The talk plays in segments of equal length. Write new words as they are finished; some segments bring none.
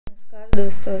नमस्कार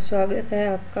दोस्तों, स्वागत है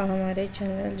आपका हमारे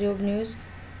चैनल जॉब न्यूज़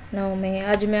 9 में।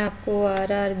 आज मैं आपको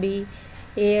आरआरबी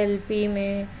एएलपी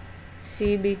में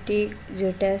सीबीटी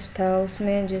जो टेस्ट था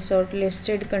उसमें जो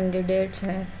शॉर्टलिस्टेड कैंडिडेट्स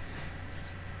हैं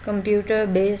कंप्यूटर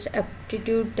बेस्ड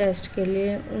एप्टीट्यूड टेस्ट के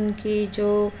लिए उनकी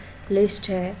जो लिस्ट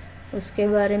है उसके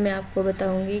बारे में आपको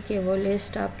बताऊंगी कि वो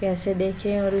लिस्ट आप कैसे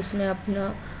देखें और उसमें अपना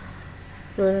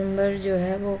रोल नंबर जो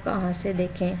है वो कहाँ से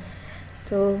देखें।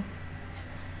 तो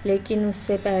लेकिन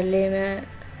उससे पहले मैं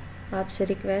आपसे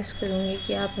रिक्वेस्ट करूँगी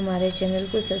कि आप हमारे चैनल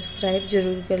को सब्सक्राइब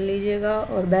ज़रूर कर लीजिएगा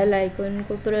और बेल आइकन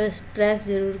को प्रेस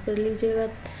ज़रूर कर लीजिएगा,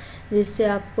 जिससे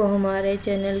आपको हमारे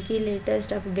चैनल की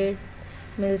लेटेस्ट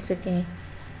अपडेट मिल सकें।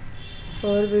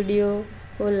 और वीडियो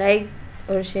को लाइक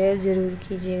और शेयर ज़रूर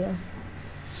कीजिएगा।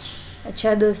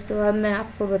 अच्छा दोस्तों, अब मैं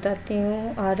आपको बताती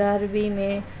हूँ आरआरबी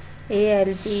में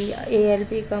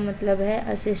एएलपी का मतलब है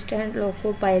असिस्टेंट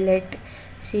लोको पायलट।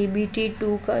 सीबीटी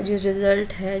 2 का जो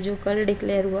रिज़ल्ट है जो कल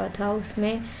डिक्लेयर हुआ था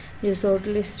उसमें जो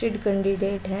शॉर्टलिस्टेड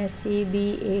कैंडिडेट हैं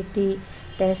सीबीएटी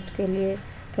टेस्ट के लिए,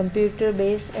 कंप्यूटर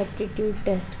बेस्ड एप्टीट्यूड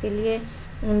टेस्ट के लिए,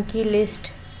 उनकी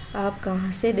लिस्ट आप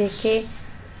कहां से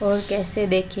देखें और कैसे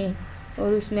देखें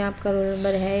और उसमें आपका रोल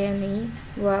नंबर है या नहीं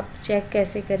वो आप चेक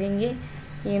कैसे करेंगे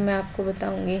ये मैं आपको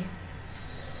बताऊंगी।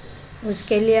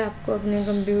 उसके लिए आपको अपने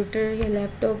कंप्यूटर या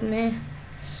लैपटॉप में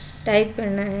टाइप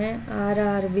करना है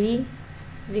आरआरबी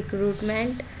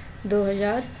रिक्रूटमेंट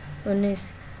 2019।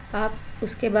 आप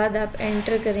उसके बाद आप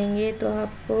एंटर करेंगे तो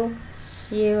आपको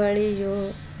ये वाली जो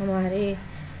हमारे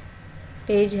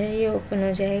पेज है ये ओपन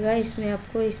हो जाएगा। इसमें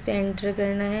आपको इस पे एंटर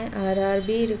करना है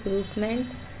आरआरबी रिक्रूटमेंट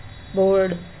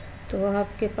बोर्ड। तो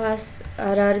आपके पास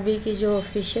आरआरबी की जो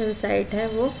ऑफिशियल साइट है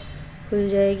वो खुल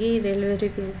जाएगी, रेलवे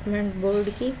रिक्रूटमेंट बोर्ड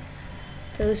की।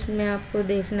 तो उसमें आपको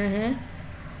देखना है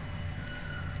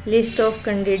list of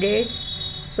candidates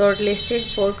shortlisted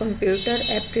for computer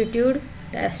aptitude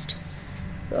test.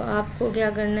 तो आपको क्या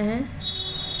करना है,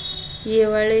 ये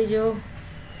वाले जो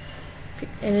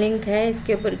लिंक है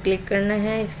इसके ऊपर क्लिक करना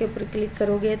है। इसके ऊपर क्लिक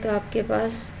करोगे तो आपके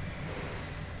पास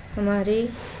हमारी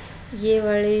ये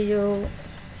वाली जो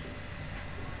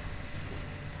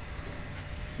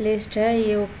लिस्ट है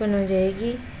ये ओपन हो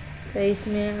जाएगी। तो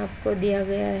इसमें आपको दिया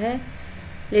गया है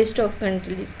list of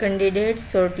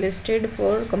candidates shortlisted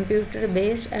for computer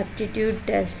based aptitude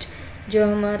test, जो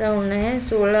हमारा होना है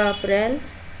 16 अप्रैल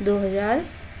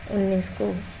 2019 को।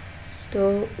 तो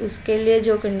उसके लिए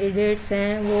जो कैंडिडेट्स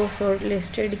हैं वो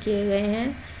शॉर्टलिस्टेड किए गए हैं,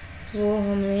 वो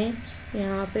हमें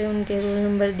यहाँ पे उनके रोल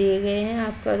नंबर दिए गए हैं।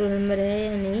 आपका रोल नंबर है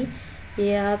या नहीं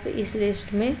ये आप इस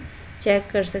लिस्ट में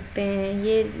चेक कर सकते हैं।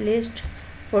 ये लिस्ट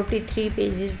 43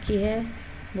 पेजेस की है,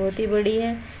 बहुत ही बड़ी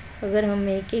है। अगर हम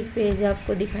एक एक पेज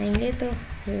आपको दिखाएंगे तो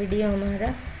वीडियो हमारा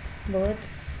बहुत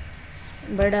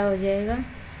बड़ा हो जाएगा।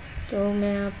 तो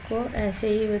मैं आपको ऐसे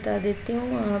ही बता देती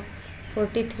हूँ। आप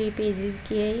 43 पेजेस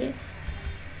की है ये,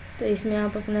 तो इसमें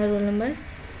आप अपना रोल नंबर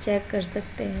चेक कर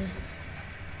सकते हैं।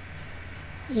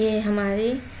 ये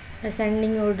हमारी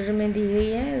असेंडिंग ऑर्डर में दी गई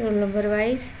है, रोल नंबर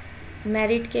वाइज,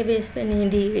 मेरिट के बेस पे नहीं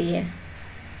दी गई है,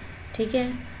 ठीक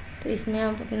है। तो इसमें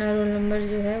आप अपना रोल नंबर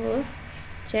जो है वो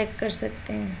चेक कर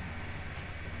सकते हैं।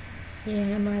 ये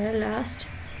है हमारा लास्ट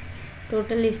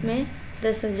टोटल। इसमें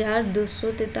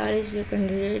 10,243 जो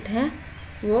कैंडिडेट हैं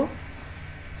वो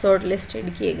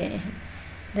शॉर्टलिस्टेड किए गए हैं।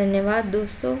 धन्यवाद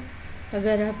दोस्तों।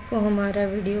 अगर आपको हमारा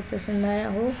वीडियो पसंद आया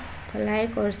हो तो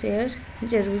लाइक और शेयर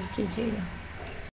ज़रूर कीजिएगा।